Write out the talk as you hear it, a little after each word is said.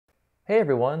Hey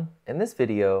everyone, in this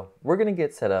video, we're going to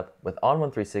get set up with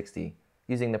ON1 360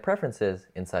 using the preferences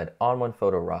inside ON1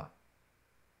 Photo RAW.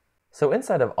 So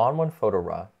inside of ON1 Photo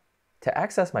RAW, to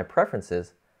access my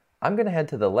preferences, I'm going to head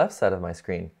to the left side of my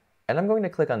screen and I'm going to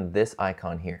click on this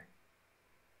icon here.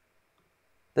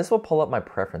 This will pull up my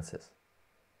preferences.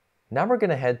 Now we're going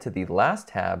to head to the last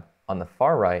tab on the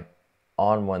far right,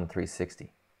 ON1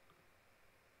 360.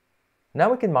 Now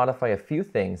we can modify a few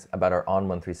things about our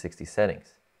ON1 360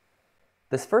 settings.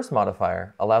 This first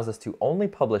modifier allows us to only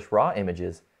publish RAW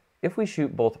images if we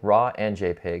shoot both RAW and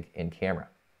JPEG in camera.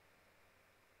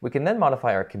 We can then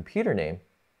modify our computer name,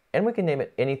 and we can name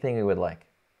it anything we would like.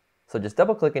 So just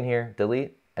double click in here,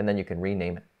 delete, and then you can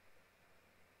rename it.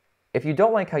 If you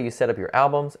don't like how you set up your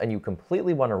albums and you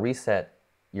completely want to reset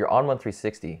your ON1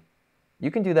 360, you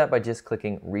can do that by just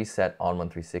clicking Reset ON1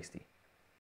 360.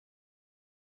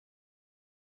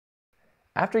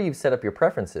 After you've set up your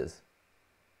preferences,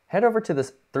 head over to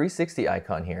this 360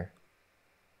 icon here,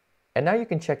 and now you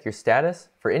can check your status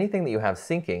for anything that you have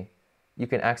syncing. You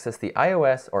can access the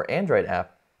iOS or Android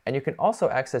app, and you can also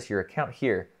access your account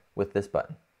here with this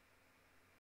button.